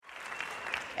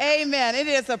Amen. It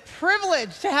is a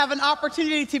privilege to have an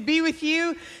opportunity to be with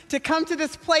you, to come to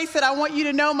this place that I want you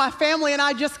to know my family and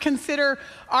I just consider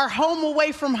our home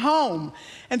away from home.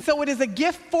 And so it is a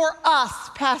gift for us,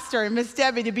 Pastor and Miss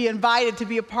Debbie, to be invited to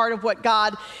be a part of what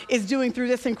God is doing through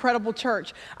this incredible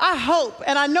church. I hope,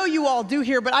 and I know you all do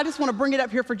here, but I just want to bring it up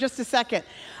here for just a second.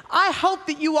 I hope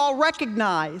that you all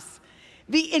recognize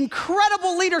the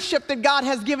incredible leadership that God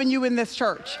has given you in this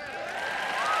church.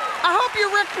 I hope you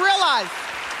realize.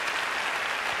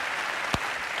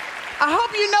 I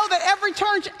hope you know that every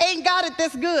church ain't got it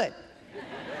this good.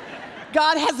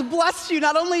 God has blessed you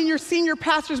not only in your senior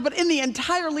pastors, but in the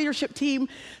entire leadership team,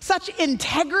 such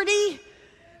integrity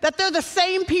that they're the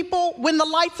same people when the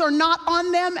lights are not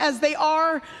on them as they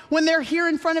are when they're here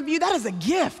in front of you. That is a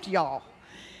gift, y'all.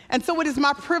 And so it is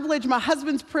my privilege, my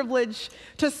husband's privilege,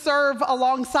 to serve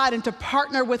alongside and to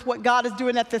partner with what God is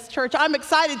doing at this church. I'm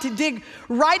excited to dig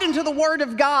right into the Word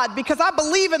of God because I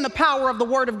believe in the power of the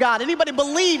Word of God. Anybody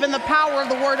believe in the power of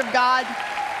the Word of God?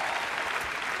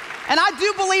 And I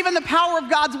do believe in the power of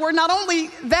God's Word. Not only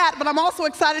that, but I'm also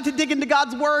excited to dig into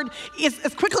God's Word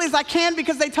as quickly as I can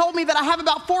because they told me that I have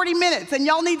about 40 minutes. And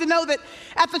y'all need to know that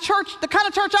at the church, the kind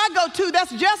of church I go to,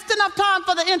 that's just enough time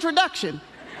for the introduction.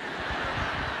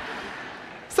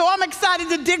 So I'm excited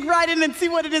to dig right in and see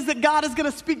what it is that God is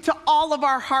going to speak to all of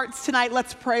our hearts tonight.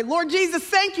 Let's pray. Lord Jesus,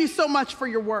 thank you so much for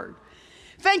your word.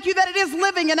 Thank you that it is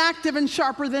living and active and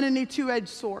sharper than any two-edged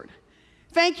sword.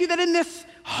 Thank you that in this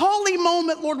holy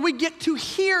moment, Lord, we get to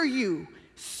hear you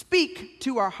speak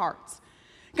to our hearts.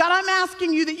 God, I'm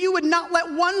asking you that you would not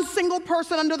let one single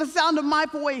person under the sound of my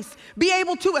voice be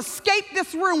able to escape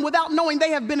this room without knowing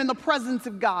they have been in the presence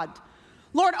of God.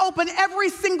 Lord, open every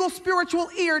single spiritual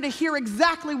ear to hear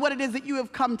exactly what it is that you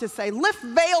have come to say. Lift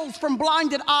veils from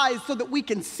blinded eyes so that we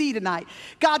can see tonight.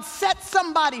 God, set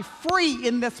somebody free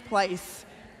in this place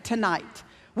tonight.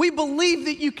 We believe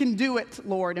that you can do it,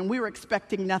 Lord, and we're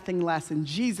expecting nothing less. In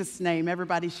Jesus' name,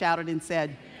 everybody shouted and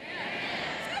said,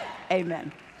 Amen.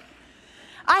 Amen.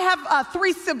 I have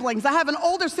 3 siblings. I have an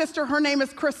older sister. Her name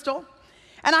is Crystal.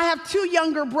 And I have 2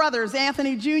 younger brothers,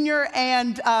 Anthony Jr.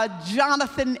 and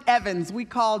Jonathan Evans. We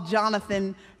call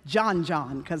Jonathan John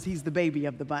because he's the baby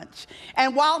of the bunch.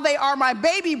 And while they are my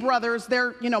baby brothers,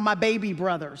 they're, my baby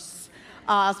brothers.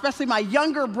 Especially my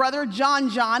younger brother, John.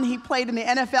 He played in the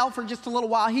NFL for just a little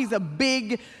while. He's a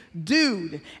big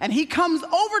dude. And he comes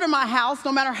over to my house,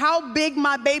 no matter how big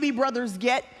my baby brothers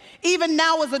get. Even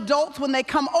now as adults, when they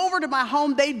come over to my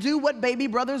home, they do what baby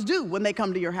brothers do when they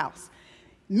come to your house.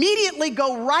 Immediately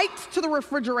go right to the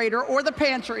refrigerator or the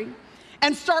pantry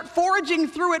and start foraging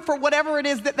through it for whatever it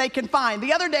is that they can find.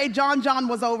 The other day, John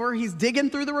was over. He's digging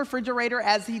through the refrigerator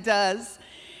as he does.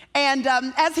 And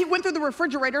as he went through the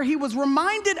refrigerator, he was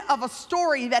reminded of a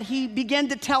story that he began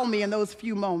to tell me in those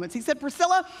few moments. He said,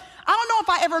 Priscilla, I don't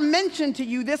know if I ever mentioned to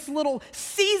you this little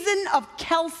season of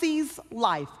Kelsey's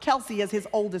life. Kelsey is his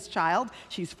oldest child.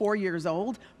 She's 4 years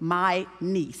old, my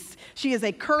niece. She is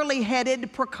a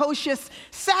curly-headed, precocious,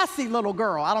 sassy little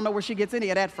girl. I don't know where she gets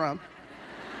any of that from.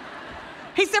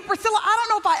 He said, Priscilla, I don't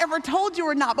know if I ever told you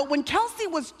or not, but when Kelsey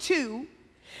was 2,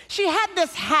 she had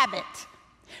this habit.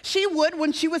 She would,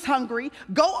 when she was hungry,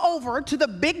 go over to the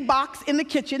big box in the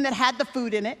kitchen that had the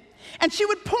food in it, and she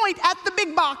would point at the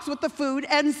big box with the food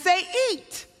and say,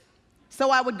 eat. So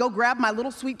I would go grab my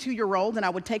little sweet 2-year-old, and I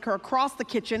would take her across the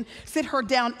kitchen, sit her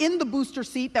down in the booster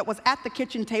seat that was at the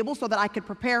kitchen table so that I could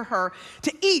prepare her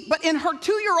to eat. But in her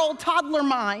 2-year-old toddler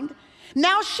mind,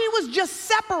 now she was just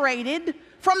separated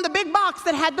from the big box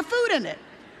that had the food in it.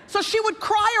 So she would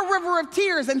cry a river of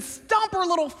tears and stomp her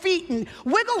little feet and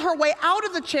wiggle her way out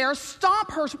of the chair,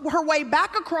 stomp her way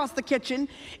back across the kitchen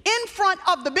in front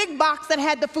of the big box that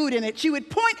had the food in it. She would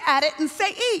point at it and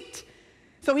say, eat.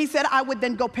 So he said I would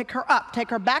then go pick her up, take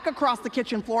her back across the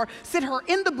kitchen floor, sit her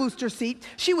in the booster seat.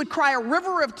 She would cry a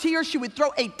river of tears. She would throw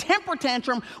a temper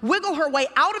tantrum, wiggle her way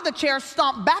out of the chair,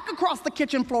 stomp back across the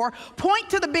kitchen floor, point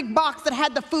to the big box that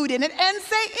had the food in it and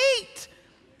say, eat.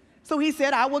 So he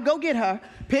said, I will go get her,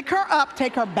 pick her up,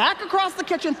 take her back across the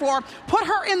kitchen floor, put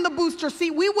her in the booster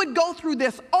seat. We would go through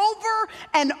this over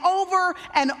and over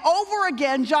and over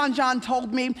again, John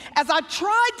told me, as I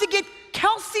tried to get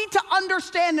Kelsey to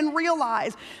understand and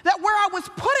realize that where I was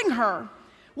putting her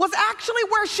was actually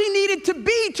where she needed to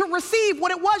be to receive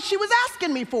what it was she was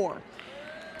asking me for.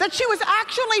 That she was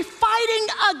actually fighting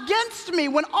against me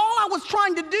when all I was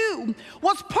trying to do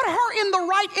was put her in the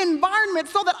right environment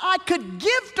so that I could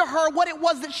give to her what it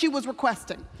was that she was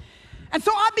requesting. And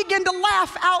so I began to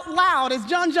laugh out loud as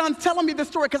John's telling me the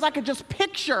story, because I could just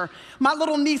picture my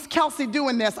little niece Kelsey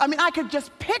doing this. I mean, I could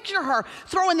just picture her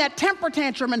throwing that temper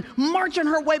tantrum and marching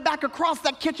her way back across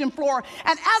that kitchen floor.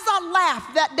 And as I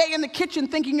laughed that day in the kitchen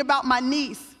thinking about my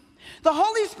niece, the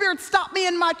Holy Spirit stopped me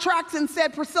in my tracks and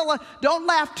said, Priscilla, don't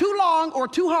laugh too long or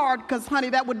too hard, because honey,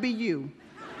 that would be you.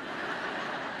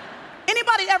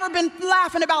 Anybody ever been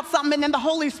laughing about something and then the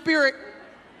Holy Spirit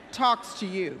talks to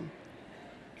you?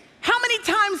 How many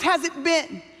times has it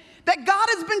been that God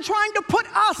has been trying to put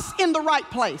us in the right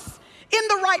place, in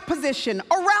the right position,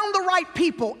 around the right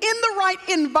people, in the right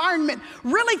environment,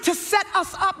 really to set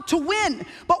us up to win?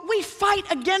 But we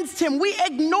fight against him. We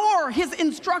ignore his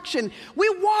instruction. We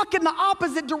walk in the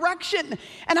opposite direction.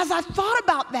 And as I thought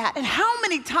about that and how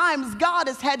many times God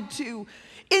has had to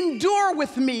endure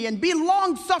with me and be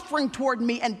long-suffering toward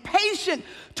me and patient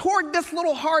toward this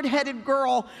little hard-headed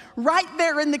girl right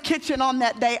there in the kitchen on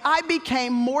that day, I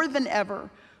became more than ever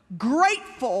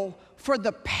grateful for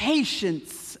the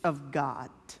patience of God.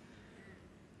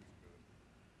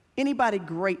 Anybody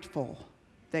grateful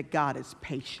that God is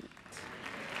patient?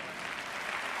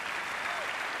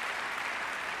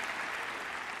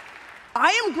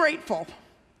 I am grateful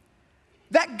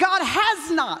that God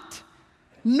has not,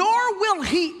 nor will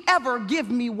he ever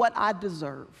give me what I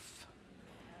deserve.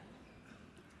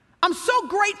 I'm so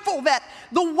grateful that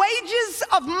the wages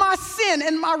of my sin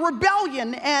and my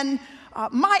rebellion and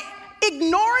my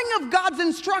ignoring of God's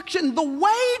instruction, the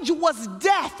wage was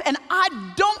death, and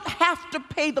I don't have to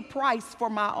pay the price for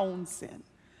my own sin.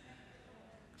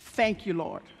 Thank you,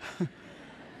 Lord.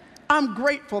 I'm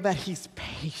grateful that he's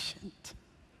patient.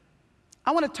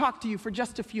 I want to talk to you for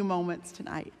just a few moments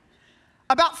tonight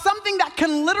about something that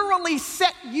can literally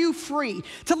set you free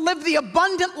to live the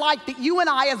abundant life that you and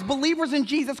I, as believers in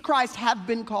Jesus Christ, have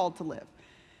been called to live.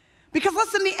 Because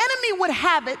listen, the enemy would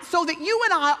have it so that you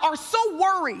and I are so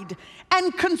worried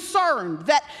and concerned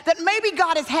that maybe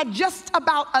God has had just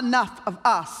about enough of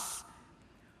us,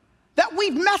 that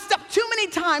we've messed up too many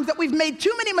times, that we've made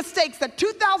too many mistakes, that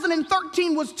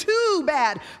 2013 was too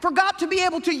bad for God to be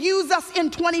able to use us in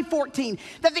 2014,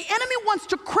 that the enemy wants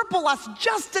to cripple us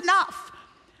just enough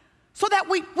so that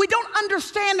we don't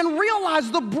understand and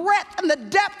realize the breadth and the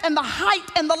depth and the height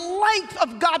and the length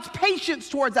of God's patience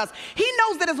towards us. He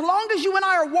knows that as long as you and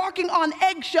I are walking on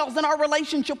eggshells in our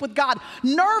relationship with God,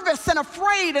 nervous and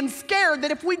afraid and scared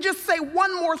that if we just say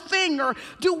one more thing or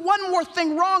do one more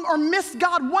thing wrong or miss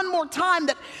God one more time,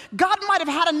 that God might have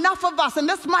had enough of us and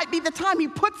this might be the time he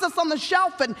puts us on the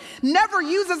shelf and never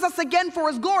uses us again for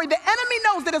his glory. The enemy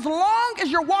knows that as long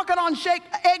as you're walking on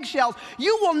eggshells,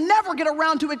 you will never get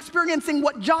around to experiencing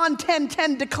what John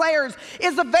 10:10 declares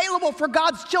is available for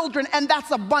God's children, and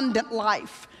that's abundant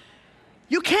life.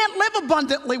 You can't live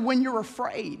abundantly when you're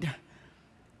afraid.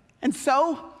 And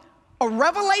so, a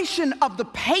revelation of the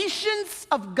patience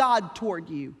of God toward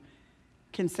you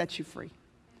can set you free.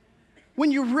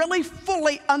 When you really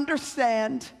fully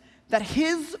understand that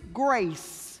his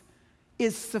grace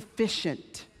is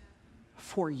sufficient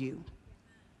for you.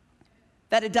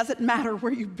 That it doesn't matter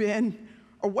where you've been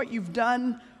or what you've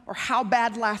done, or how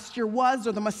bad last year was,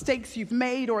 or the mistakes you've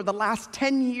made, or the last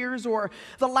 10 years, or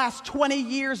the last 20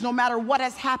 years, no matter what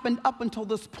has happened up until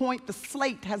this point, the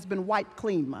slate has been wiped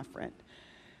clean, my friend.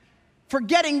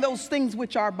 Forgetting those things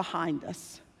which are behind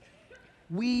us,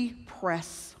 we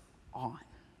press on.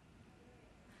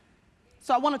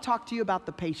 So I want to talk to you about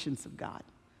the patience of God.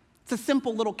 It's a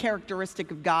simple little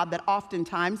characteristic of God that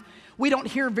oftentimes we don't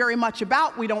hear very much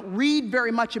about, we don't read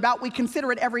very much about, we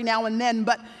consider it every now and then,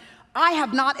 but I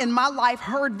have not in my life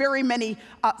heard very many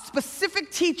specific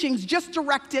teachings just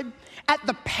directed at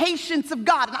the patience of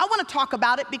God. And I want to talk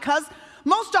about it because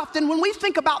most often when we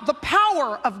think about the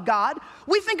power of God,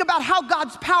 we think about how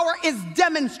God's power is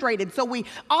demonstrated. So we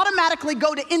automatically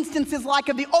go to instances like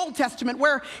of the Old Testament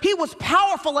where he was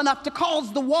powerful enough to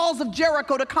cause the walls of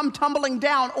Jericho to come tumbling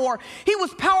down, or he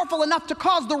was powerful enough to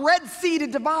cause the Red Sea to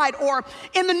divide, or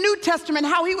in the New Testament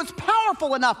how he was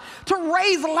powerful enough to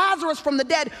raise Lazarus from the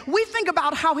dead. We think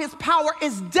about how his power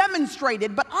is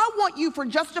demonstrated, but I want you for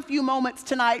just a few moments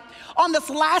tonight on this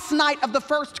last night of the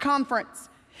first conference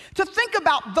to think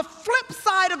about the flip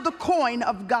side of the coin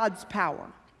of God's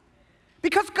power.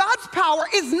 Because God's power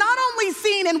is not only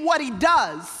seen in what he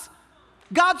does,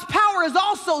 God's power is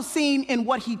also seen in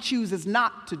what he chooses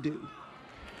not to do.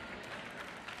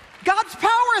 God's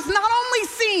power is not only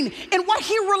seen in what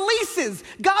he releases,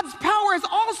 God's power is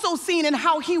also seen in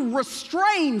how he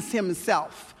restrains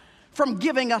himself from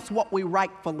giving us what we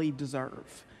rightfully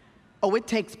deserve. Oh, it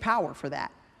takes power for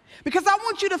that. Because I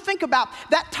want you to think about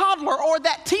that toddler or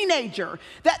that teenager,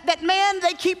 that man,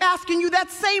 they keep asking you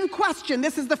that same question.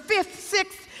 This is the 5th,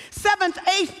 6th, 7th,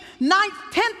 8th,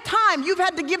 9th, 10th time you've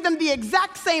had to give them the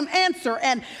exact same answer.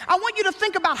 And I want you to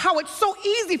think about how it's so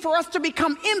easy for us to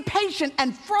become impatient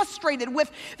and frustrated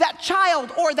with that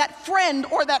child or that friend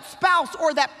or that spouse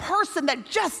or that person that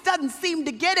just doesn't seem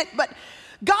to get it. But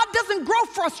God doesn't grow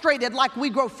frustrated like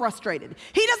we grow frustrated.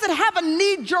 He doesn't have a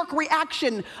knee-jerk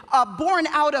reaction born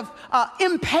out of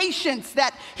impatience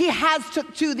that he has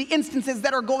to the instances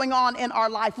that are going on in our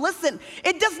life. Listen,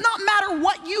 it does not matter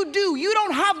what you do. You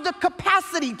don't have the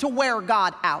capacity to wear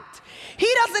God out.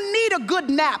 He doesn't need a good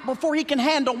nap before he can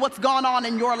handle what's gone on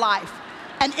in your life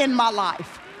and in my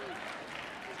life.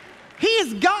 He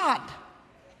is God.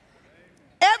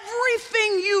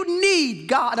 Everything you need,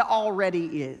 God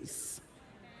already is.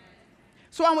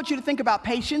 So I want you to think about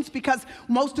patience, because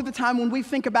most of the time when we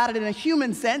think about it in a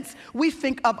human sense, we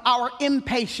think of our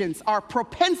impatience, our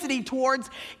propensity towards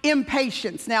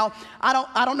impatience. Now, I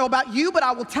don't know about you, but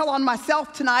I will tell on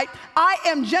myself tonight, I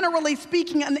am generally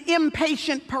speaking an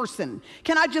impatient person.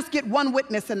 Can I just get one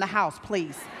witness in the house,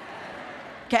 please?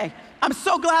 Okay. I'm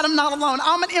so glad I'm not alone.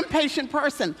 I'm an impatient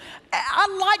person.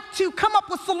 I like to come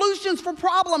up with solutions for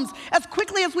problems as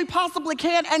quickly as we possibly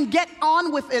can and get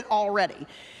on with it already.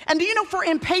 And do you know, for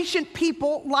impatient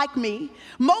people like me,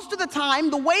 most of the time,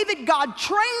 the way that God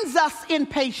trains us in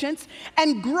patience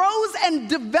and grows and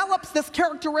develops this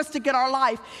characteristic in our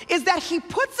life is that he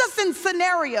puts us in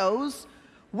scenarios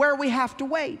where we have to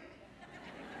wait.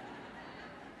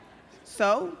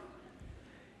 So,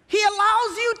 he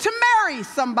allows you to marry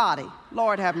somebody.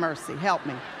 Lord have mercy, help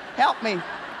me, help me.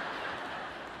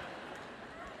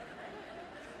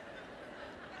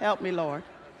 Help me, Lord.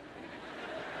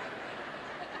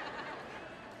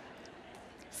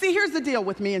 See, here's the deal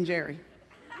with me and Jerry.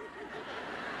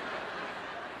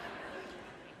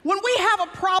 When we have a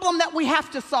problem that we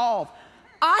have to solve,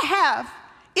 I have,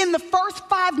 in the first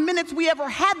 5 minutes we ever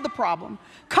had the problem,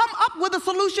 come up with a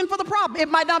solution for the problem. It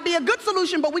might not be a good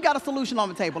solution, but we got a solution on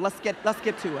the table. Let's get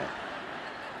to it.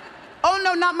 Oh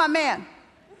no, not my man.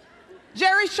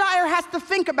 Jerry Shirer has to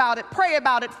think about it, pray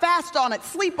about it, fast on it,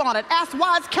 sleep on it, ask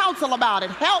wise counsel about it.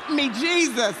 Help me,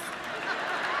 Jesus.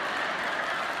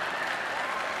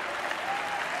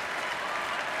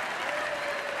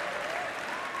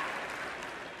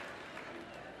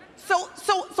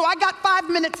 So I got 5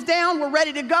 minutes down, we're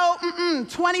ready to go.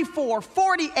 24,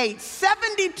 48,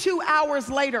 72 hours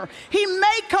later, he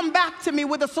may come back to me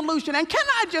with a solution. And can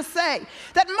I just say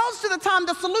that most of the time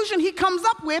the solution he comes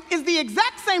up with is the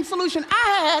exact same solution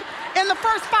I had in the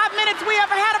first 5 minutes we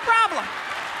ever had a problem.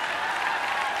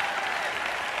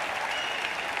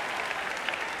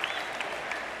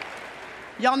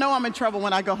 Y'all know I'm in trouble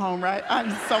when I go home, right? I'm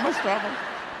in so much trouble.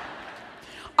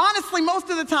 Honestly, most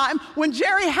of the time, when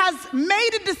Jerry has made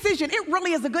a decision, it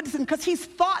really is a good decision because he's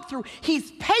thought through,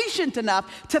 he's patient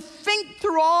enough to think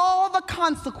through all the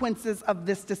consequences of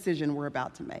this decision we're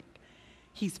about to make.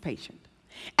 He's patient.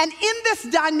 And in this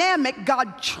dynamic,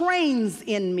 God trains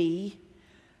in me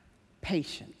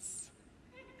patience.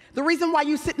 The reason why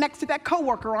you sit next to that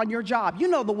coworker on your job, you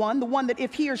know the one that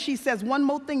if he or she says one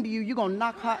more thing to you, you're gonna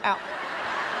knock her out.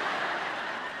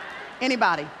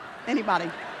 Anybody?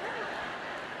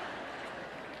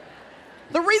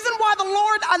 The reason why the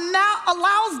Lord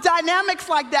allows dynamics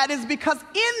like that is because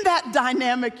in that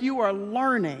dynamic, you are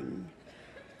learning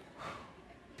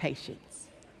patience.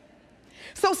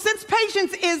 So since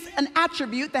patience is an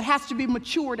attribute that has to be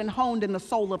matured and honed in the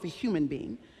soul of a human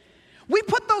being, we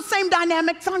put those same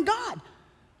dynamics on God.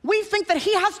 We think that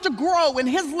he has to grow in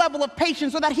his level of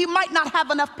patience, or that he might not have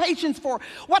enough patience for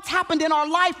what's happened in our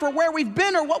life or where we've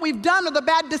been or what we've done or the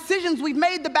bad decisions we've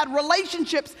made, the bad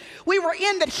relationships we were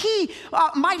in, that he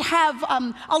might have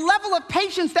a level of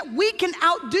patience that we can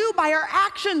outdo by our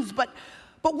actions, but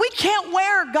we can't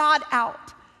wear God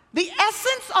out. The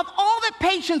essence of all that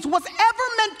patience was ever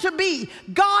meant to be,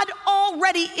 God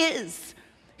already is.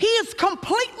 He is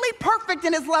completely perfect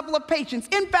in his level of patience.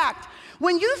 In fact,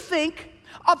 when you think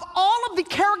of all of the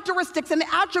characteristics and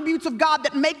the attributes of God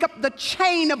that make up the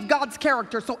chain of God's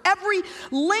character. So every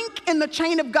link in the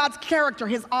chain of God's character,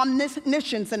 his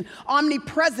omniscience and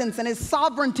omnipresence and his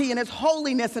sovereignty and his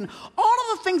holiness and all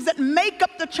of the things that make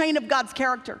up the chain of God's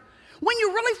character. When you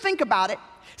really think about it,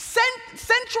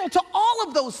 central to all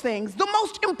of those things, the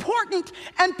most important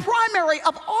and primary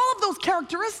of all of those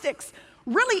characteristics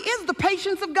really is the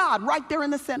patience of God right there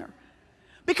in the center.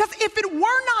 Because if it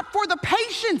were not for the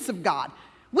patience of God,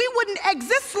 we wouldn't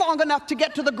exist long enough to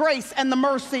get to the grace and the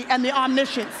mercy and the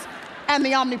omniscience and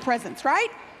the omnipresence, right?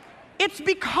 it's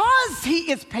because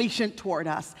he is patient toward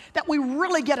us that we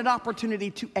really get an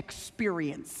opportunity to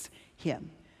experience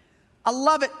him. I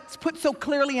love it. It's put so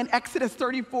clearly in Exodus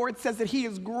 34. It says that he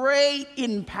is great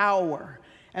in power.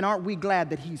 And aren't we glad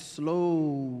that he's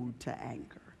slow to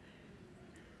anger?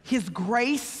 His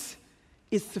grace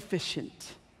is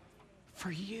sufficient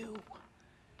for you.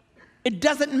 It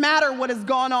doesn't matter what has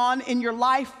gone on in your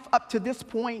life up to this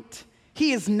point.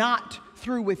 He is not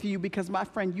through with you because, my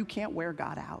friend, you can't wear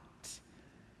God out.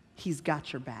 He's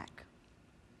got your back.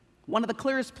 One of the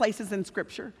clearest places in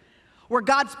Scripture where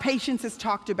God's patience is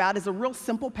talked about is a real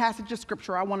simple passage of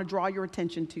Scripture I want to draw your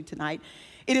attention to tonight.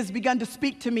 It has begun to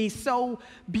speak to me so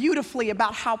beautifully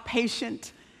about how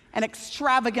patient and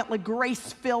extravagantly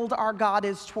grace-filled our God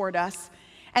is toward us.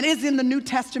 And it is in the New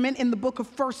Testament in the book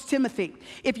of 1 Timothy.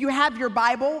 If you have your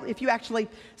Bible, if you actually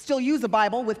still use a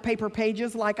Bible with paper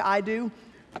pages like I do,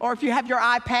 or if you have your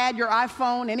iPad, your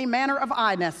iPhone, any manner of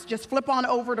I-ness, just flip on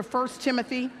over to 1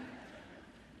 Timothy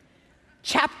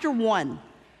chapter 1.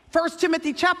 1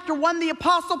 Timothy chapter 1, the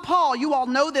Apostle Paul, you all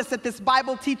know this at this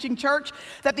Bible teaching church,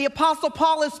 that the Apostle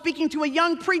Paul is speaking to a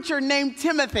young preacher named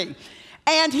Timothy.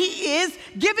 And he is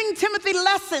giving Timothy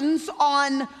lessons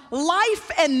on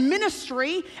life and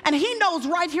ministry. And he knows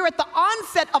right here at the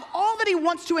onset of all that he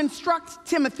wants to instruct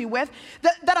Timothy with,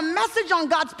 that a message on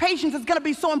God's patience is going to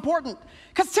be so important.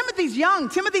 Because Timothy's young.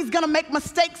 Timothy's going to make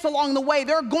mistakes along the way.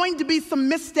 There are going to be some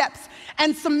missteps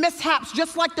and some mishaps,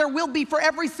 just like there will be for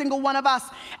every single one of us.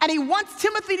 And he wants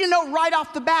Timothy to know right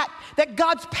off the bat that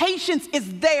God's patience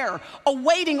is there,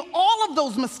 awaiting all of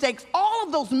those mistakes, all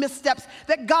of those missteps,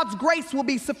 that God's grace will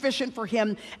be sufficient for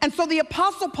him. And so the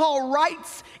Apostle Paul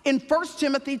writes in 1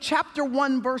 Timothy chapter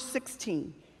 1, verse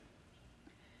 16.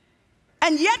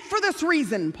 And yet for this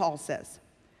reason, Paul says,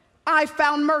 I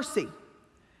found mercy,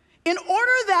 in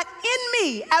order that in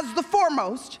me, as the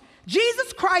foremost,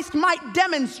 Jesus Christ might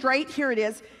demonstrate, here it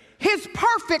is, his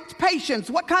perfect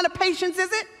patience. What kind of patience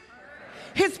is it?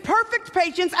 His perfect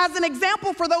patience as an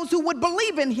example for those who would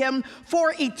believe in him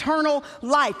for eternal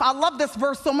life. I love this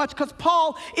verse so much because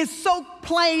Paul is so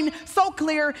plain, so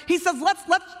clear. He says,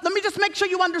 let me just make sure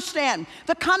you understand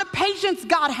the kind of patience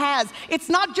God has. It's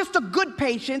not just a good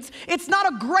patience. It's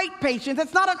not a great patience.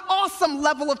 It's not an awesome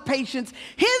level of patience.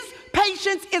 His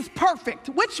patience is perfect,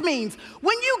 which means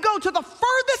when you go to the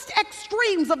furthest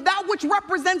extremes of that which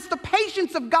represents the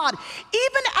patience of God,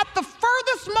 even at the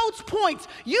furthest most points,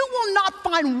 you will not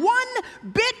find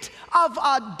one bit of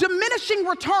diminishing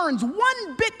returns,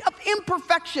 one bit of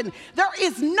imperfection. There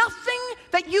is nothing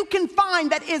that you can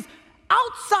find that is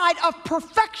outside of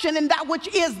perfection in that which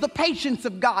is the patience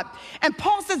of God. And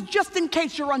Paul says, just in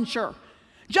case you're unsure,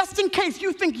 just in case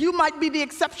you think you might be the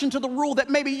exception to the rule, that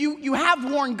maybe you have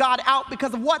worn God out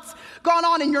because of what's gone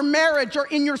on in your marriage or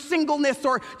in your singleness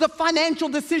or the financial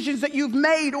decisions that you've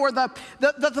made or the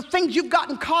things you've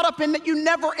gotten caught up in that you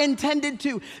never intended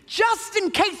to. Just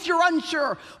in case you're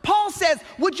unsure, Paul says,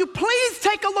 would you please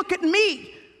take a look at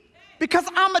me, because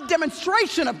I'm a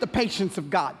demonstration of the patience of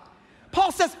God.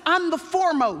 Paul says, I'm the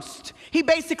foremost. He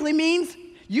basically means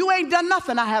you ain't done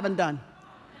nothing I haven't done.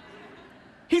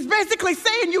 He's basically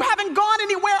saying you haven't gone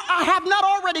anywhere I have not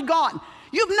already gone.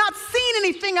 You've not seen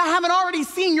anything I haven't already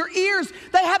seen. Your ears,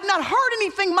 they have not heard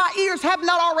anything my ears have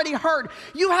not already heard.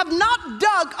 You have not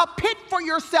dug a pit for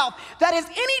yourself that is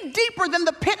any deeper than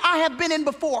the pit I have been in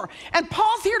before. And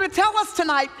Paul's here to tell us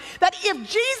tonight that if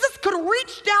Jesus could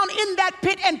reach down in that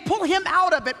pit and pull him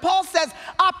out of it, Paul says,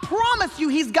 I promise you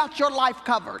he's got your life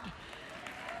covered.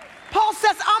 Paul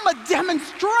says, I'm a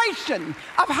demonstration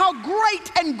of how great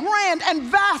and grand and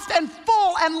vast and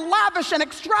full and lavish and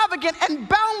extravagant and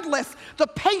boundless the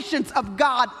patience of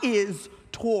God is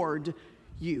toward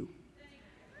you.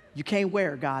 You can't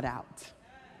wear God out.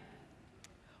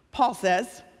 Paul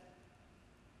says,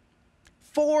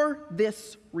 for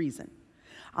this reason.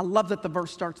 I love that the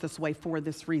verse starts this way, for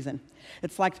this reason.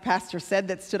 It's like the pastor said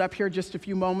that stood up here just a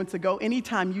few moments ago.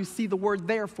 Anytime you see the word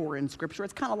therefore in Scripture,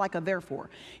 it's kind of like a therefore.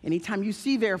 Anytime you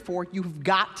see therefore, you've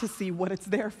got to see what it's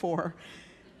there for.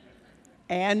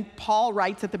 And Paul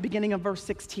writes at the beginning of verse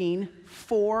 16,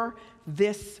 for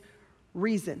this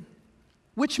reason,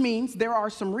 which means there are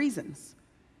some reasons.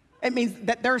 It means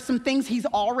that there are some things he's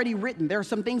already written. There are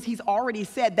some things he's already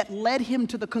said that led him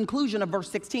to the conclusion of verse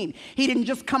 16. He didn't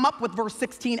just come up with verse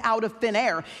 16 out of thin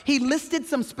air. He listed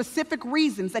some specific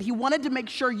reasons that he wanted to make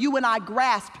sure you and I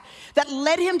grasp that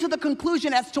led him to the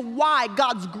conclusion as to why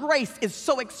God's grace is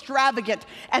so extravagant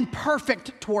and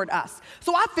perfect toward us.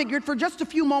 So I figured for just a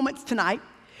few moments tonight,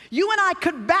 you and I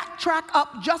could backtrack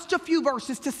up just a few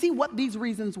verses to see what these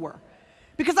reasons were.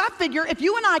 Because I figure if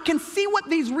you and I can see what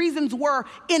these reasons were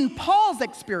in Paul's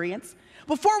experience,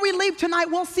 before we leave tonight,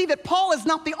 we'll see that Paul is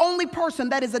not the only person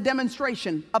that is a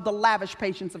demonstration of the lavish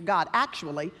patience of God.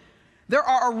 Actually, there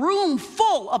are a room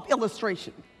full of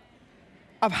illustration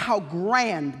of how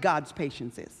grand God's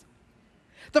patience is.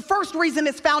 The first reason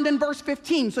is found in verse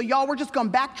 15. So y'all, we're just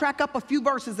going to backtrack up a few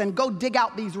verses and go dig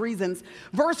out these reasons.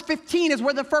 Verse 15 is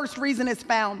where the first reason is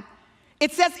found.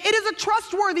 It says, it is a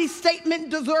trustworthy statement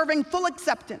deserving full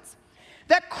acceptance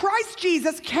that Christ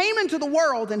Jesus came into the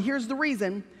world, and here's the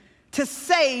reason, to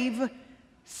save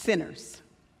sinners.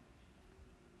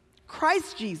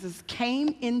 Christ Jesus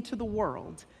came into the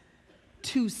world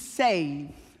to save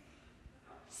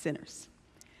sinners.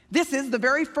 This is the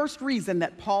very first reason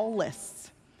that Paul lists.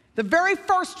 The very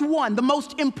first one, the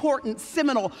most important,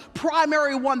 seminal,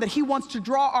 primary one that he wants to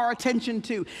draw our attention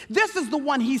to. This is the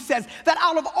one he says that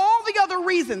out of all the other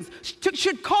reasons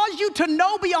should cause you to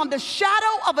know beyond a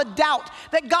shadow of a doubt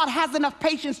that God has enough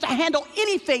patience to handle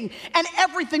anything and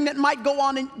everything that might go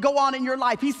on in your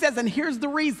life. He says, and here's the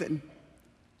reason,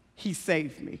 he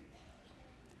saved me.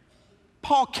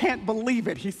 Paul can't believe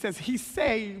it. He says, he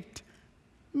saved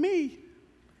me.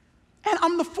 And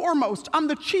I'm the foremost. I'm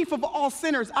the chief of all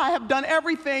sinners. I have done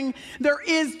everything there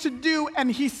is to do,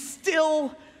 and he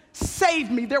still saved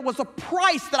me. There was a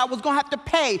price that I was going to have to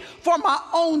pay for my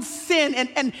own sin,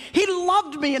 and he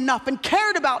loved me enough and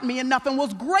cared about me enough and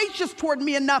was gracious toward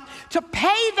me enough to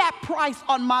pay that price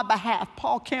on my behalf.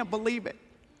 Paul can't believe it,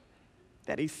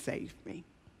 that he saved me.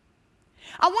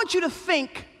 I want you to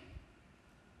think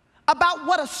about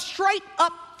what a straight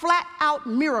up, flat out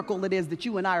miracle it is that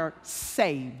you and I are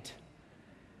saved.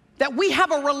 That we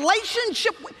have a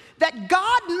relationship, that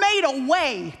God made a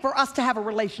way for us to have a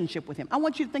relationship with him. I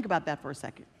want you to think about that for a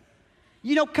second.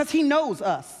 You know, because he knows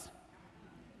us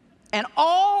and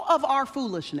all of our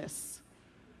foolishness,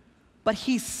 but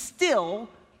he still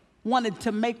wanted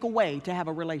to make a way to have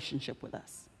a relationship with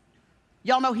us.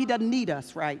 Y'all know he doesn't need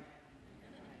us, right?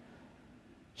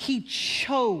 He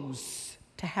chose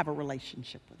to have a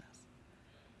relationship with us.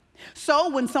 So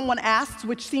when someone asks,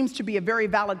 which seems to be a very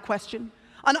valid question,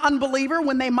 an unbeliever,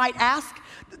 when they might ask,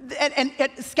 and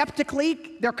skeptically,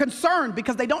 they're concerned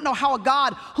because they don't know how a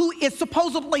God who is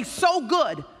supposedly so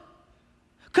good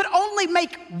could only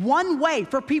make one way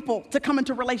for people to come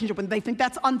into relationship with him. They think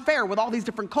that's unfair with all these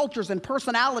different cultures and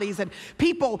personalities and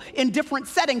people in different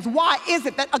settings. Why is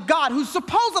it that a God who's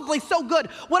supposedly so good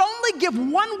would only give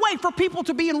one way for people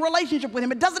to be in relationship with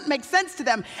him? It doesn't make sense to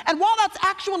them. And while that's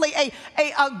actually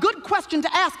a good question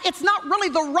to ask, it's not really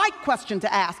the right question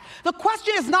to ask. The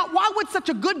question is not, why would such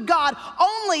a good God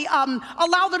only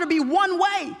allow there to be one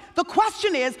way? The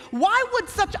question is, why would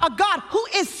such a God who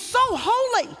is so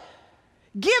holy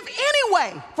give any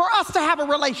way for us to have a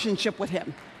relationship with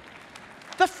him?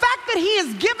 The fact that he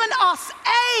has given us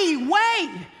a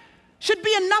way should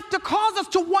be enough to cause us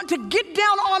to want to get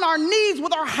down on our knees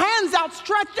with our hands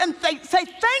outstretched and say,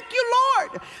 thank you,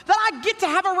 Lord, that I get to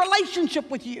have a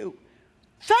relationship with you.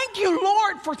 Thank you,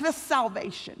 Lord, for this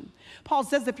salvation. Paul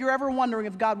says, if you're ever wondering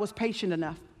if God was patient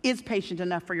enough, is patient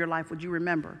enough for your life, would you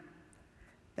remember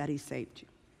that he saved you?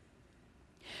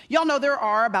 Y'all know there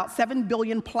are about 7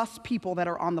 billion plus people that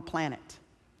are on the planet.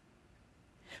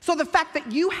 So the fact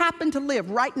that you happen to live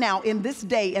right now in this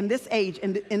day, in this age,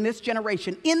 in this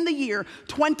generation, in the year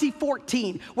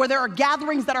 2014, where there are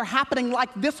gatherings that are happening like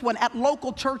this one at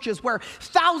local churches, where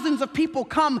thousands of people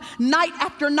come night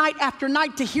after night after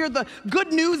night to hear the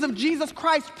good news of Jesus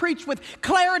Christ preached with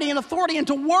clarity and authority and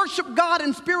to worship God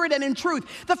in spirit and in truth.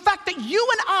 The fact that you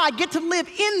and I get to live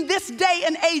in this day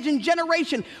and age and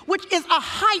generation, which is a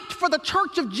height for the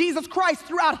church of Jesus Christ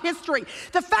throughout history.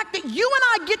 The fact that you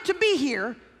and I get to be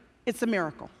here, it's a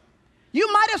miracle.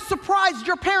 You might have surprised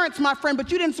your parents, my friend,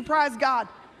 but you didn't surprise God.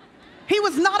 He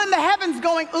was not in the heavens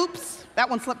going, oops, that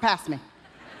one slipped past me.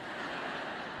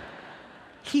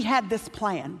 He had this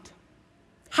planned.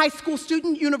 High school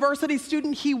student, university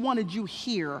student, he wanted you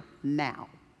here now.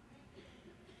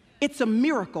 It's a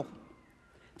miracle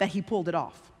that he pulled it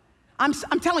off.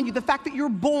 I'm telling you, the fact that you were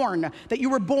born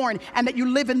and that you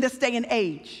live in this day and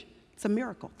age, it's a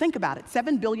miracle. Think about it,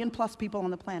 7 billion plus people on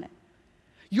the planet.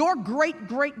 Your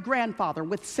great-great-grandfather,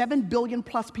 with 7 billion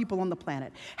plus people on the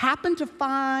planet, happened to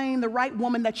find the right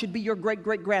woman that should be your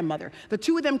great-great-grandmother. The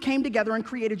two of them came together and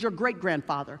created your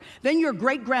great-grandfather. Then your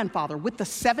great-grandfather, with the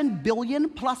 7 billion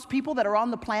plus people that are on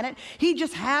the planet, he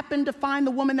just happened to find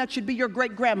the woman that should be your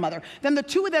great-grandmother. Then the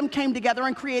two of them came together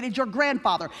and created your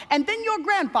grandfather. And then your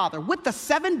grandfather, with the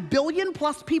 7 billion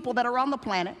plus people that are on the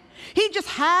planet, He just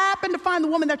happened to find the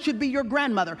woman that should be your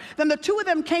grandmother. Then the two of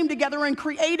them came together and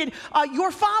created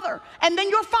your father. And then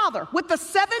your father, with the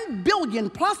 7 billion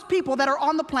plus people that are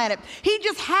on the planet, he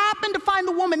just happened to find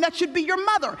the woman that should be your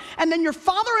mother. And then your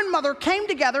father and mother came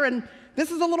together, and this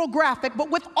is a little graphic,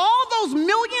 but with all those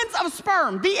millions of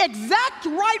sperm, the exact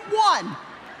right one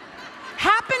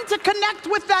happened to connect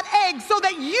with that egg so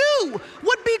that you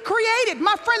would be created.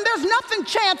 My friend, there's nothing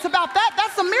chance about that.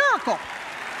 That's a miracle.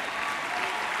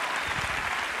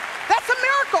 That's a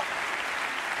miracle.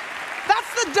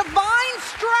 That's the divine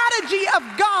strategy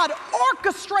of God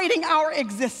orchestrating our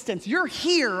existence. You're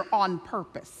here on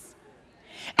purpose.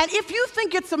 And if you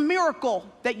think it's a miracle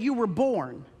that you were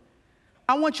born,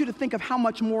 I want you to think of how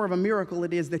much more of a miracle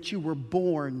it is that you were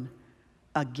born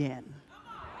again.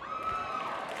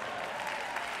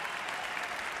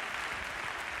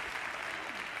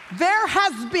 There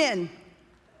has been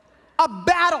a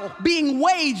battle being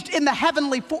waged in the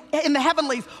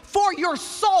heavenlies for your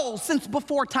soul since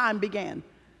before time began.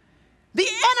 The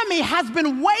enemy has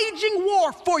been waging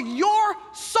war for your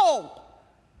soul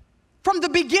from the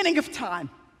beginning of time.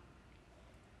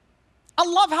 I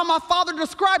love how my father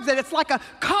describes it. It's like a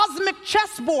cosmic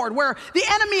chessboard where the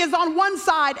enemy is on one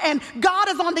side and God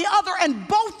is on the other, and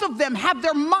both of them have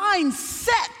their minds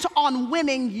set on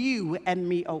winning you and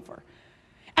me over.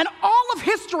 And all of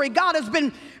history, God has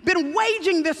been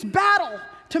waging this battle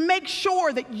to make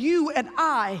sure that you and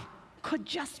I could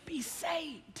just be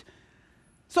saved.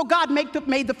 So God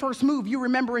made the first move. You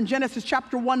remember in Genesis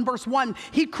chapter 1, verse 1,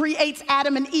 he creates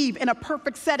Adam and Eve in a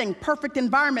perfect setting, perfect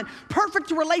environment,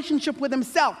 perfect relationship with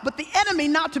himself. But the enemy,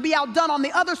 not to be outdone on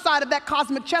the other side of that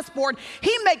cosmic chessboard,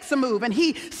 he makes a move and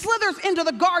he slithers into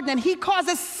the garden and he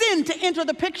causes sin to enter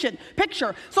the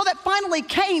picture so that finally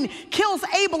Cain kills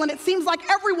Abel, and it seems like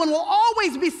everyone will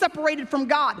always be separated from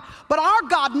God. But our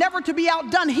God, never to be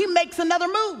outdone, he makes another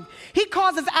move. He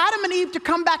causes Adam and Eve to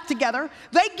come back together.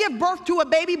 They give birth to a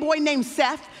baby boy named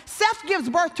Seth. Seth gives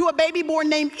birth to a baby boy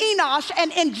named Enosh.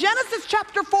 And in Genesis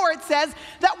chapter 4, it says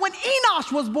that when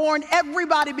Enosh was born,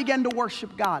 everybody began to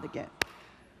worship God again.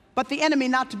 But the enemy,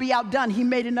 not to be outdone, he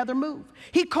made another move.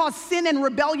 He caused sin and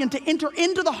rebellion to enter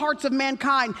into the hearts of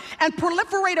mankind and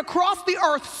proliferate across the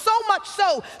earth, so much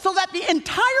so that the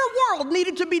entire world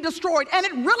needed to be destroyed. And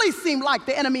it really seemed like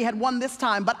the enemy had won this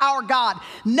time. But our God,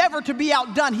 never to be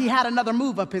outdone, he had another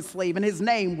move up his sleeve, and his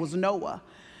name was Noah.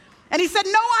 And he said,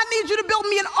 "Noah, I need you to build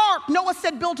me an ark." Noah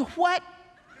said, "Build a what?"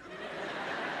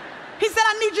 He said,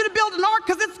 "I need you to build an ark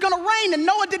because it's going to rain." And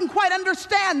Noah didn't quite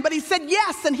understand, but he said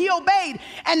yes, and he obeyed.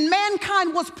 And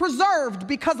mankind was preserved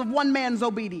because of one man's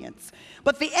obedience.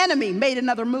 But the enemy made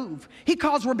another move. He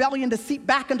caused rebellion to seep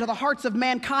back into the hearts of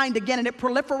mankind again, and it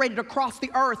proliferated across the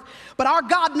earth. But our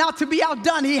God, not to be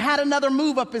outdone, he had another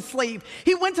move up his sleeve.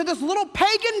 He went to this little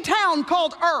pagan town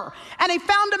called Ur, and he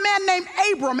found a man named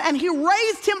Abram, and he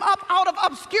raised him up out of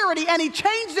obscurity, and he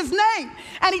changed his name,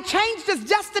 and he changed his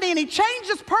destiny, and he changed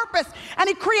his purpose, and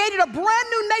he created a brand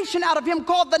new nation out of him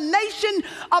called the nation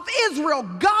of Israel,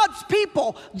 God's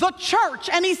people, the church.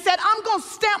 And he said, "I'm going to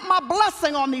stamp my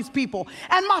blessing on these people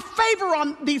and my favor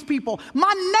on these people.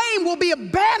 My name will be a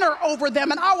banner over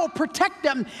them, and I will protect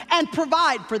them and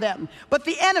provide for them." But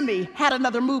the enemy had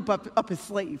another move up his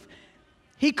sleeve.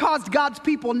 He caused God's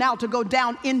people now to go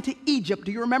down into Egypt.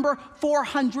 Do you remember?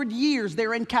 400 years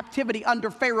they're in captivity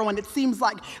under Pharaoh, and it seems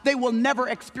like they will never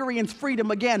experience freedom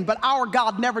again. But our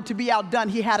God, never to be outdone,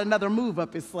 he had another move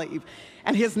up his sleeve,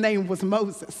 and his name was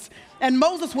Moses. And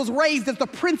Moses was raised as the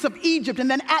prince of Egypt, and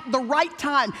then at the right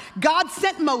time, God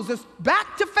sent Moses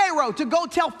back to Pharaoh to go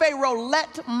tell Pharaoh,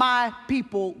 "Let my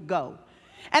people go."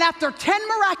 And after 10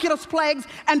 miraculous plagues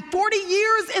and 40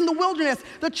 years in the wilderness,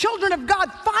 the children of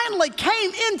God finally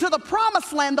came into the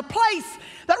promised land, the place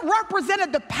that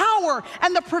represented the power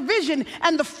and the provision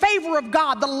and the favor of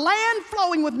God, the land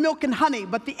flowing with milk and honey.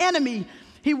 But the enemy,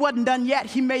 he wasn't done yet.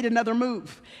 He made another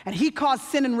move, and he caused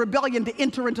sin and rebellion to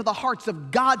enter into the hearts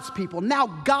of God's people. Now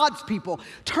God's people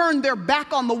turned their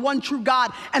back on the one true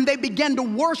God, and they began to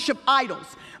worship idols.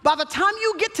 By the time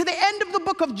you get to the end of the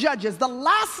book of Judges, the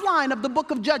last line of the book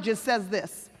of Judges says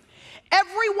this: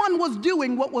 everyone was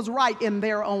doing what was right in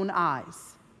their own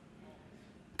eyes.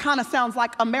 Kind of sounds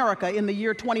like America in the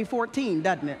year 2014,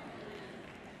 doesn't it?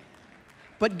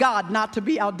 But God, not to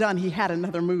be outdone, he had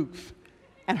another move,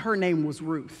 and her name was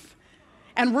Ruth.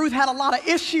 And Ruth had a lot of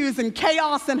issues and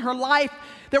chaos in her life.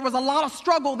 There was a lot of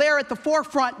struggle there at the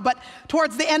forefront, but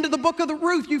towards the end of the book of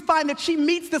Ruth, you find that she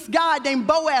meets this guy named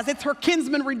Boaz. It's her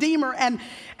kinsman redeemer, and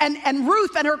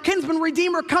Ruth and her kinsman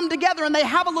redeemer come together, and they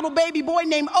have a little baby boy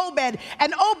named Obed,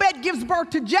 and Obed gives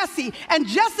birth to Jesse, and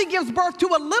Jesse gives birth to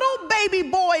a little baby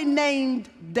boy named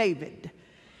David.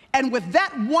 And with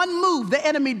that one move, the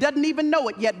enemy doesn't even know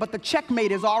it yet, but the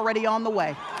checkmate is already on the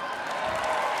way.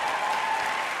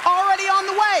 Already on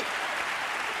the way.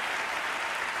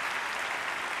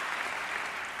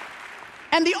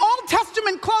 And the Old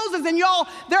Testament closes, and y'all,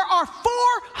 there are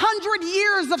 400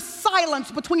 years of silence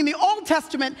between the Old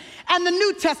Testament and the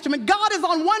New Testament. God is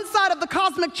on one side of the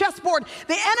cosmic chessboard,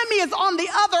 the enemy is on the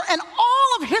other, and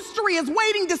all of history is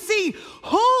waiting to see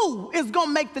who is going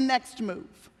to make the next move.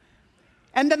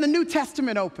 And then the New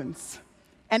Testament opens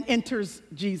and enters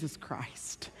Jesus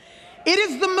Christ. It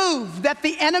is the move that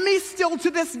the enemy still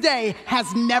to this day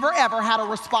has never ever had a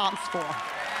response for.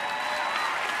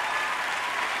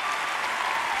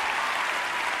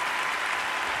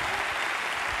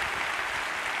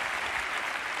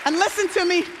 And listen to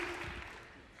me,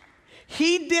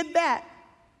 he did that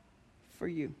for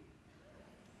you.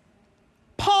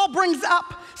 Paul brings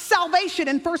up salvation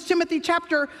in 1 Timothy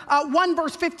chapter 1,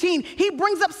 verse 15. He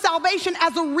brings up salvation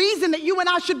as a reason that you and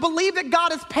I should believe that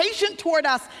God is patient toward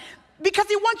us, because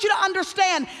he wants you to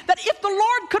understand that if the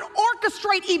Lord could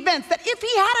orchestrate events, that if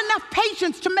he had enough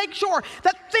patience to make sure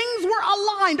that things were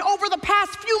aligned over the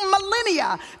past few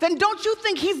millennia, then don't you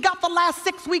think he's got the last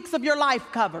 6 weeks of your life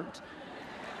covered?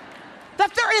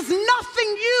 That there is nothing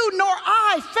you nor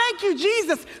I, thank you,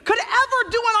 Jesus, could ever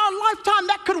do in our lifetime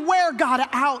that could wear God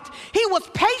out. He was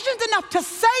patient enough to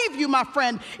save you, my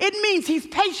friend. It means he's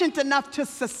patient enough to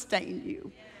sustain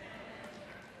you.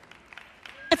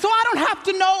 And so I don't have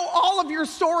to know all of your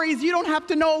stories. You don't have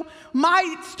to know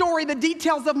my story, the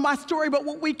details of my story. But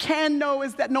what we can know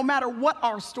is that no matter what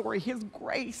our story, his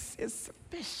grace is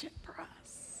sufficient for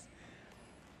us.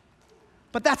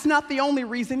 But that's not the only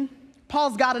reason.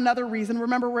 Paul's got another reason.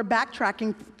 Remember, we're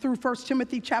backtracking through 1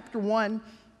 Timothy chapter 1.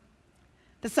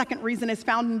 The second reason is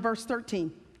found in verse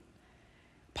 13.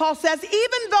 Paul says,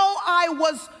 even though I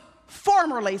was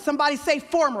formerly, somebody say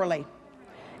formerly,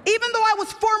 even though I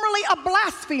was formerly a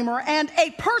blasphemer and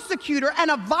a persecutor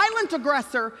and a violent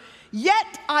aggressor,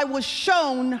 yet I was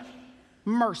shown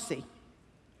mercy.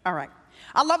 All right.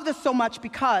 I love this so much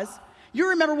because you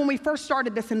remember when we first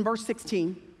started this in verse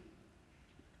 16,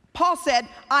 Paul said,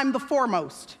 I'm the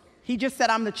foremost. He just said,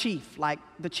 I'm the chief, like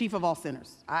the chief of all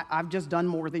sinners. I've just done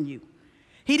more than you.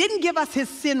 He didn't give us his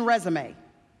sin resume.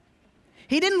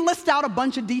 He didn't list out a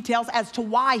bunch of details as to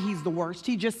why he's the worst.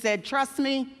 He just said, trust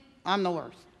me, I'm the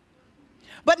worst.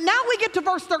 But now we get to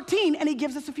verse 13, and he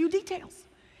gives us a few details.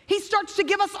 He starts to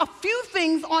give us a few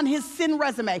things on his sin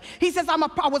resume. He says, I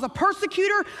was a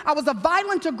persecutor, I was a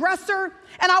violent aggressor,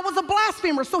 and I was a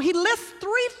blasphemer. So he lists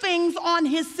 3 things on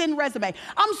his sin resume.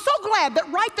 I'm so glad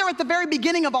that right there at the very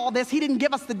beginning of all this, he didn't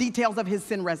give us the details of his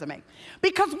sin resume.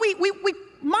 Because we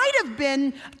might have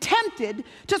been tempted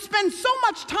to spend so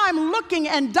much time looking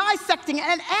and dissecting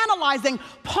and analyzing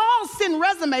Paul's sin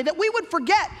resume that we would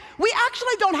forget we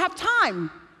actually don't have time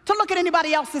to look at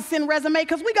anybody else's sin resume,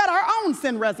 because we got our own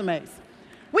sin resumes.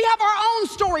 We have our own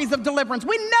stories of deliverance.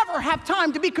 We never have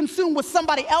time to be consumed with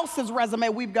somebody else's resume.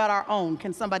 We've got our own.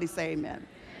 Can somebody say amen? Amen.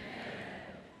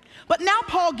 But now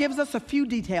Paul gives us a few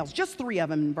details, just 3 of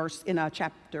them in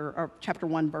chapter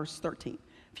 1, verse 13.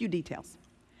 A few details.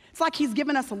 It's like he's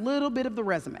given us a little bit of the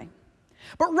resume.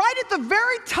 But right at the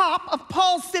very top of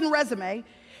Paul's sin resume,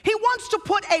 he wants to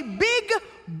put a big,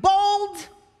 bold,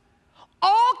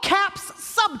 all caps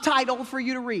subtitle for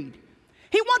you to read.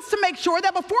 He wants to make sure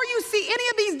that before you see any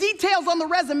of these details on the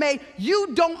resume,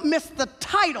 you don't miss the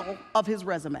title of his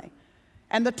resume.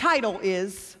 And the title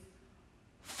is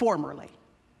formerly.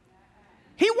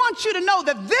 He wants you to know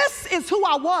that this is who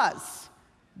I was,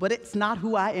 but it's not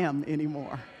who I am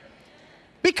anymore.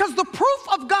 Because the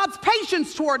proof of God's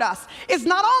patience toward us is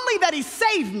not only that he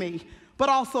saved me, but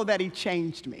also that he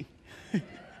changed me.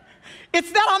 It's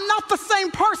that I'm not the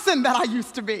same person that I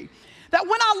used to be. That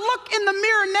when I look in the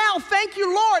mirror now, thank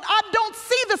you, Lord, I don't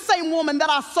see the same woman that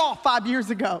I saw 5 years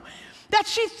ago. That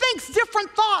she thinks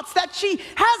different thoughts, that she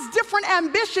has different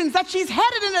ambitions, that she's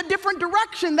headed in a different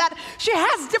direction, that she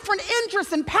has different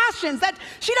interests and passions, that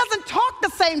she doesn't talk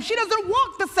the same, she doesn't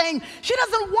walk the same, she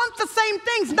doesn't want the same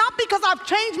things, not because I've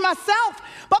changed myself,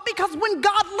 but because when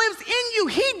God lives in you,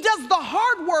 he does the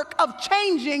hard work of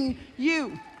changing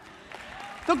you.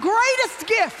 The greatest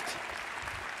gift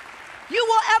you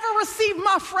will ever receive,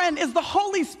 my friend, is the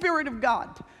Holy Spirit of God.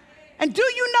 And do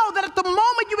you know that at the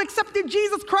moment you accepted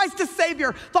Jesus Christ as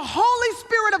Savior, the Holy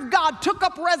Spirit of God took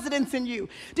up residence in you?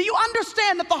 Do you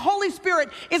understand that the Holy Spirit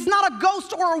is not a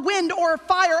ghost or a wind or a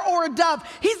fire or a dove?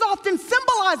 He's often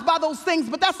symbolized by those things,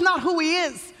 but that's not who he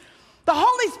is. The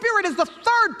Holy Spirit is the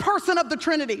 3rd person of the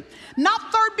Trinity. Not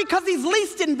 3rd because he's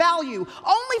least in value,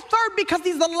 only 3rd because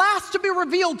he's the last to be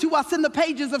revealed to us in the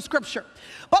pages of Scripture.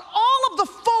 But all of the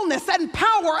fullness and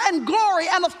power and glory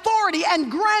and authority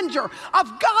and grandeur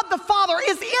of God the Father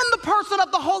is in the person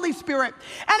of the Holy Spirit.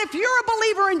 And if you're a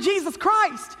believer in Jesus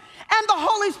Christ and the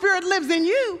Holy Spirit lives in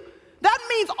you, that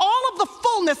means all of the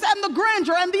fullness and the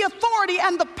grandeur and the authority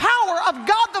and the power of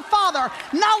God the Father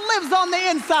now lives on the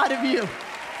inside of you.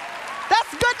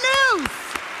 That's good news.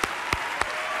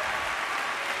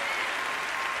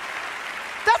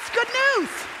 That's good news.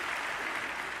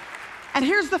 And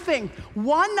here's the thing.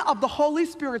 One of the Holy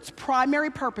Spirit's primary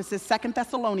purposes, 2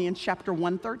 Thessalonians chapter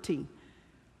 1:13,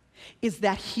 is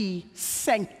that he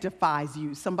sanctifies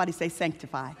you. Somebody say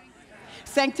sanctify.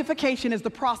 Sanctification is the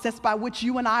process by which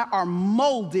you and I are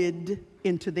molded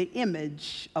into the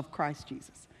image of Christ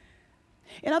Jesus.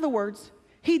 In other words,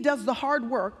 he does the hard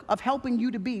work of helping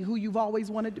you to be who you've always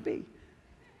wanted to be.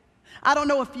 I don't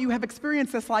know if you have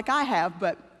experienced this like I have,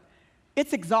 but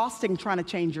it's exhausting trying to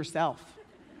change yourself.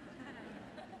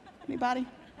 Anybody?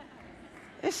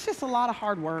 It's just a lot of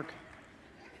hard work.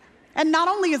 And not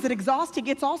only is it exhausting,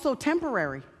 it's also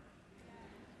temporary.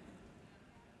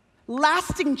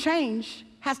 Lasting change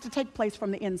has to take place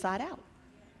from the inside out,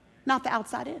 not the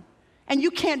outside in. And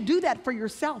you can't do that for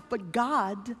yourself, but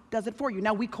God does it for you.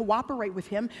 Now, we cooperate with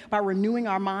him by renewing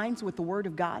our minds with the word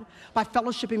of God, by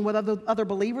fellowshipping with other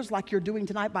believers like you're doing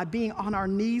tonight, by being on our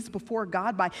knees before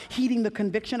God, by heeding the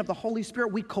conviction of the Holy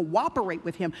Spirit. We cooperate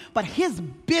with him, but his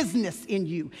business in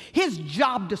you, his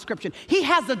job description, he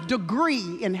has a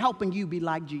degree in helping you be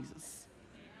like Jesus.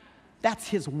 That's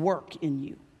his work in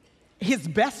you. His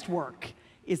best work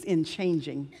is in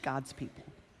changing God's people.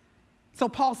 So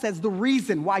Paul says the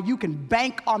reason why you can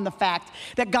bank on the fact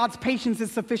that God's patience is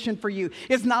sufficient for you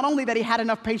is not only that he had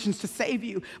enough patience to save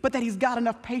you, but that he's got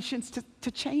enough patience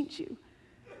to change you.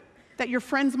 That your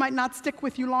friends might not stick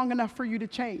with you long enough for you to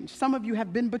change. Some of you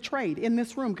have been betrayed in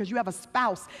this room because you have a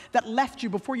spouse that left you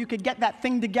before you could get that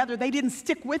thing together. They didn't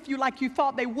stick with you like you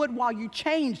thought they would while you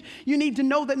changed. You need to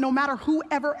know that no matter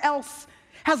whoever else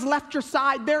has left your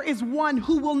side, there is one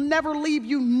who will never leave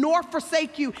you nor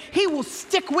forsake you. He will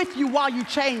stick with you while you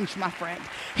change, my friend.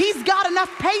 He's got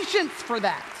enough patience for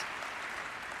that.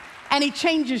 And he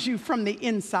changes you from the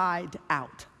inside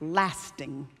out.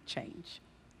 Lasting change.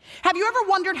 Have you ever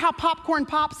wondered how popcorn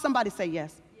pops? Somebody say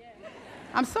yes.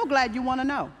 I'm so glad you want to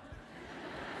know.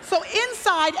 So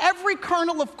inside every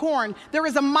kernel of corn, there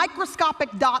is a microscopic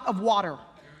dot of water.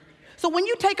 So when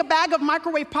you take a bag of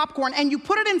microwave popcorn and you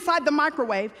put it inside the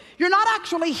microwave, you're not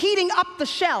actually heating up the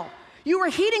shell. You are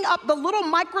heating up the little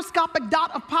microscopic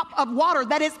dot of water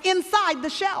that is inside the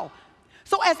shell.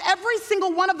 So as every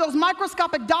single one of those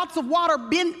microscopic dots of water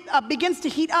begins to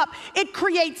heat up, it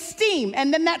creates steam.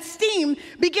 And then that steam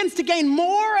begins to gain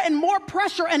more and more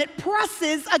pressure, and it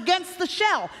presses against the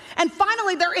shell. And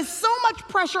finally, there is so much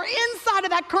pressure inside of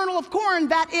that kernel of corn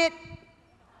that it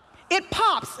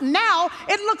pops. Now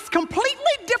it looks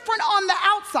completely different on the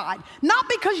outside. Not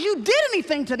because you did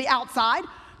anything to the outside,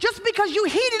 just because you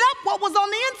heated up what was on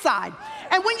the inside.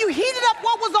 And when you heated up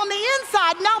what was on the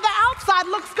inside, now the outside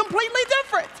looks completely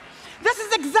different. This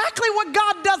is exactly what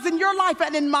God does in your life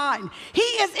and in mine. He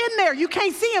is in there. You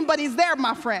can't see him, but he's there,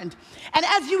 my friend. And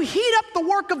as you heat up the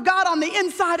work of God on the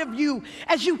inside of you,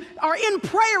 as you are in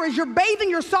prayer, as you're bathing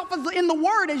yourself in the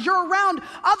word, as you're around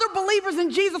other believers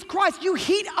in Jesus Christ, you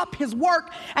heat up his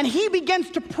work, and he begins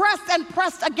to press and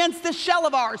press against this shell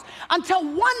of ours until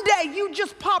one day you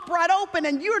just pop right open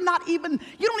and you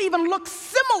don't even look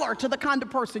similar to the kind of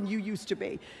person you used to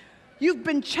be. You've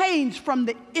been changed from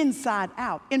the inside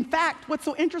out. In fact, what's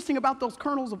so interesting about those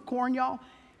kernels of corn, y'all,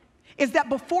 is that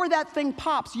before that thing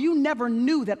pops, you never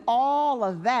knew that all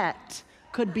of that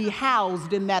could be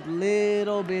housed in that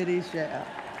little bitty shell.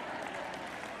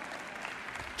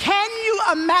 Can you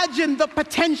imagine the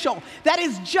potential that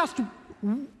is just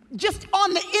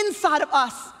on the inside of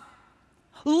us,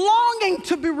 longing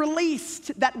to be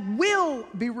released, that will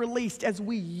be released as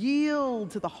we yield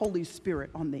to the Holy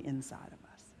Spirit on the inside of us?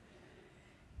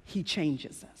 He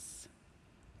changes us.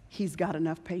 He's got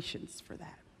enough patience for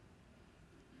that.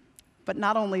 But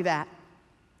not only that,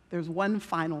 there's one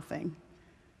final thing.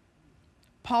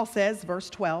 Paul says, verse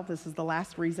 12, this is the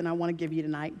last reason I want to give you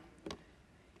tonight.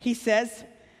 He says,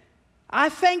 I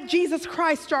thank Jesus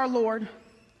Christ our Lord,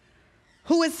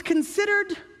 who is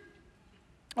considered,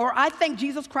 or I thank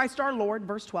Jesus Christ our Lord,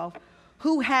 verse 12,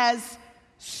 who has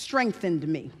strengthened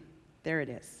me. There it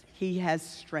is. He has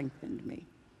strengthened me.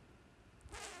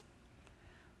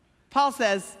 Paul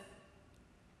says,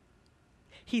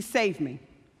 he saved me.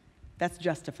 That's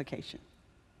justification.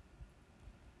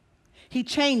 He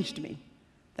changed me.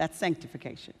 That's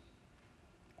sanctification.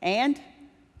 And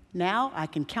now I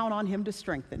can count on him to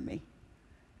strengthen me.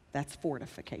 That's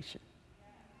fortification.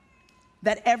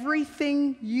 that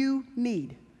everything you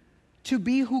need to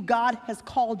be who God has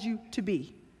called you to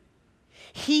be,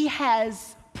 He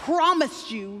has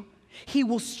promised you He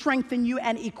will strengthen you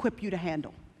and equip you to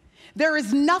handle. There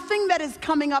is nothing that is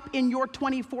coming up in your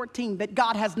 2014 that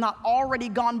God has not already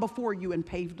gone before you and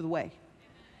paved the way.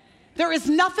 There is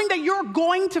nothing that you're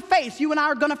going to face. You and I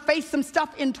are going to face some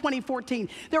stuff in 2014.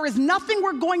 There is nothing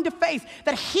we're going to face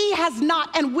that He has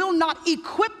not and will not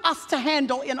equip us to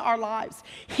handle in our lives.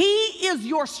 He is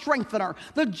your strengthener.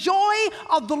 The joy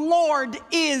of the Lord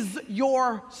is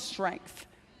your strength.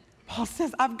 Paul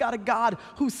says, I've got a God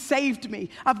who saved me.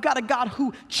 I've got a God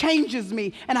who changes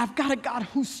me. And I've got a God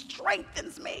who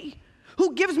strengthens me,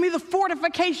 who gives me the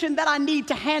fortification that I need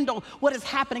to handle what is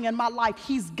happening in my life.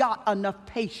 He's got enough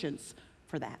patience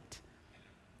for that.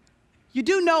 You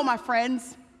do know, my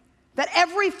friends, that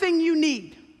everything you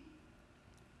need,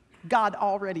 God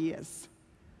already is.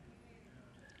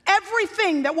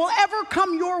 Everything that will ever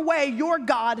come your way, your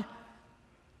God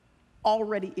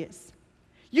already is.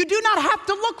 You do not have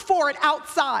to look for it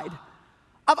outside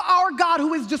of our God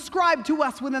who is described to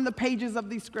us within the pages of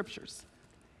these scriptures.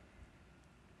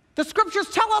 The scriptures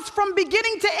tell us from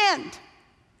beginning to end,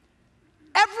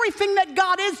 everything that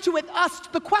God is to us.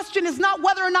 The question is not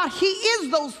whether or not He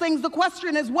is those things. The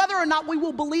question is whether or not we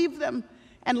will believe them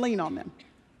and lean on them.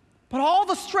 But all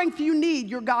the strength you need,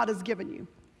 your God has given you.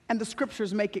 And the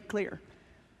scriptures make it clear.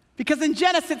 Because in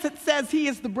Genesis it says He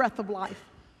is the breath of life.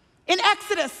 In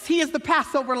Exodus, He is the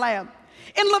Passover lamb.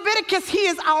 In Leviticus, He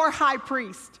is our high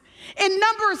priest. In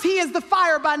Numbers, He is the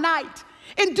fire by night.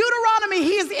 In Deuteronomy,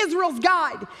 He is Israel's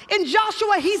guide. In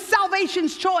Joshua, He's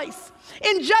salvation's choice.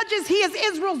 In Judges, He is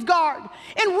Israel's guard.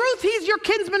 In Ruth, He's your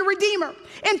kinsman redeemer.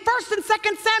 In 1st and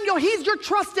 2nd Samuel, He's your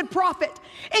trusted prophet.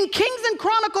 In Kings and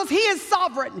Chronicles, He is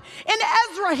sovereign. In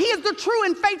Ezra, He is the true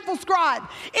and faithful scribe.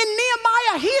 In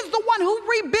Nehemiah, He is the one who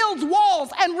rebuilds walls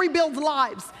and rebuilds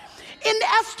lives. In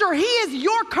Esther, He is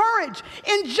your courage.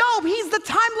 In Job, He's the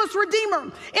timeless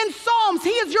redeemer. In Psalms, He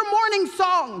is your morning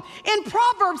song. In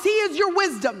Proverbs, He is your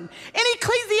wisdom. In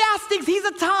Ecclesiastes, He's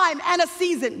a time and a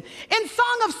season. In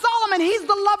Song of Solomon, He's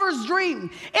the lover's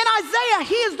dream. In Isaiah,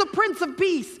 He is the Prince of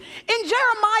Peace. In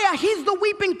Jeremiah, He's the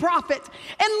weeping prophet.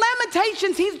 In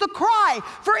Lamentations, He's the cry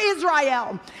for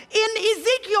Israel. In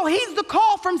Ezekiel, He's the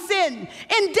call from sin.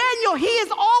 In Daniel, He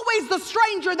is always the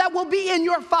stranger that will be in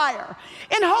your fire.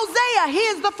 In Hosea, He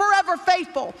is the forever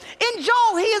faithful. In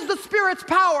Joel, He is the Spirit's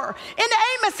power. In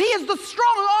Amos, He is the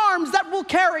strong arms that will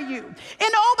carry you.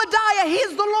 In Obadiah, He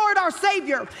is the Lord our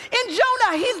Savior. In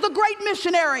Jonah, He's the great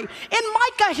missionary. In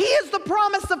Micah, He is the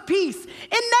promise of peace.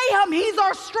 In Nahum, He's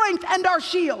our strength and our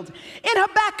shield. In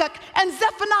Habakkuk and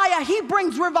Zephaniah, He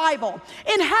brings revival.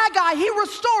 In Haggai, He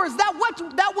restores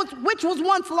which was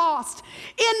once lost.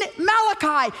 In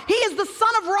Malachi, He is the Son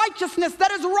of righteousness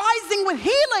that is rising with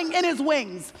healing in His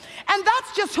wings. And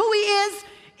that's just who He is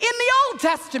in the Old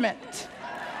Testament.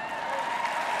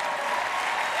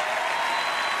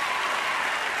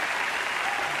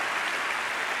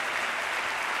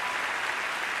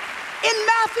 In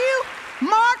Matthew,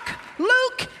 Mark,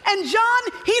 Luke, and John,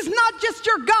 He's not just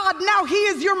your God, now He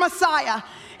is your Messiah.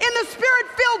 In the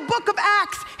Spirit-filled book of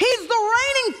Acts, He's the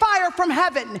raining fire from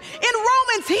heaven. In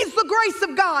Romans, He's the grace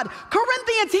of God.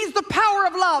 Corinthians, He's the power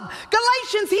of love.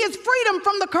 Galatians, He is freedom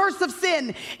from the curse of sin.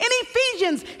 In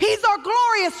Ephesians, He's our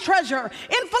glorious treasure.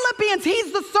 In Philippians,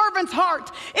 He's the servant's heart.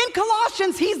 In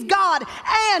Colossians, He's God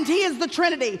and He is the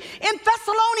Trinity. In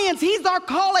Thessalonians, He's our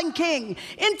calling King.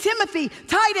 In Timothy,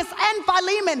 Titus, and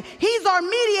Philemon, He's our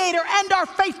mediator and our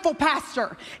faithful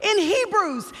pastor. In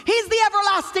Hebrews, He's the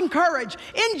everlasting courage.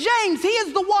 In James, He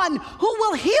is the one who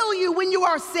will heal you when you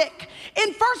are sick.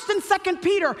 In 1st and 2nd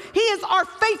Peter, He is our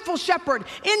faithful shepherd.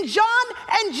 In John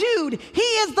and Jude, He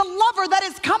is the lover that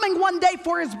is coming one day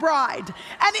for His bride.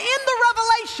 And in the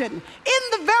Revelation, in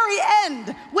the very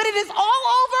end, when it is all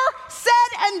over,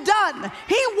 said and done,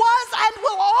 He was and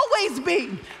will always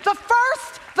be the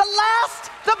first, the last,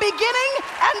 the beginning,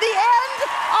 and the end,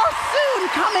 our soon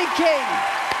coming King.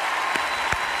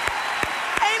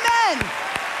 Amen.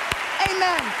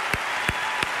 Amen.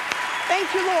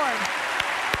 Thank you, Lord.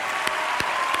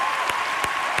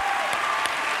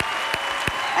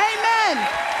 Amen.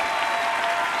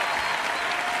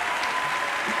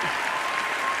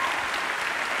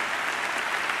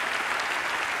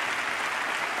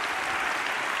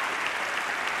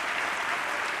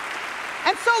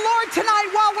 And so, Lord, tonight,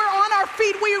 while we're on our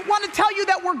feet, we want to tell you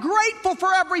that we're grateful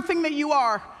for everything that you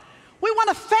are. We want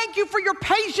to thank you for your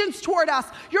patience toward us,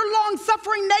 your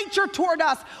long-suffering nature toward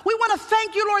us. We want to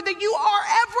thank you, Lord, that you are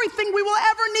everything we will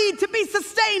ever need to be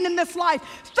sustained in this life.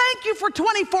 Thank you for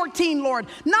 2014, Lord,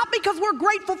 not because we're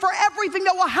grateful for everything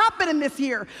that will happen in this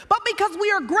year, but because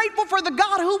we are grateful for the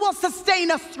God who will sustain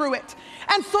us through it.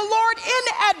 And so, Lord,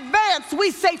 in advance,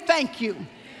 we say thank you.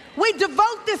 We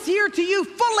devote this year to you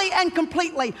fully and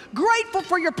completely, grateful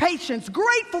for your patience,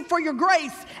 grateful for your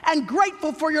grace, and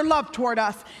grateful for your love toward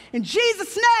us. In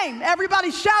Jesus' name,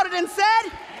 everybody shouted and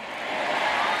said,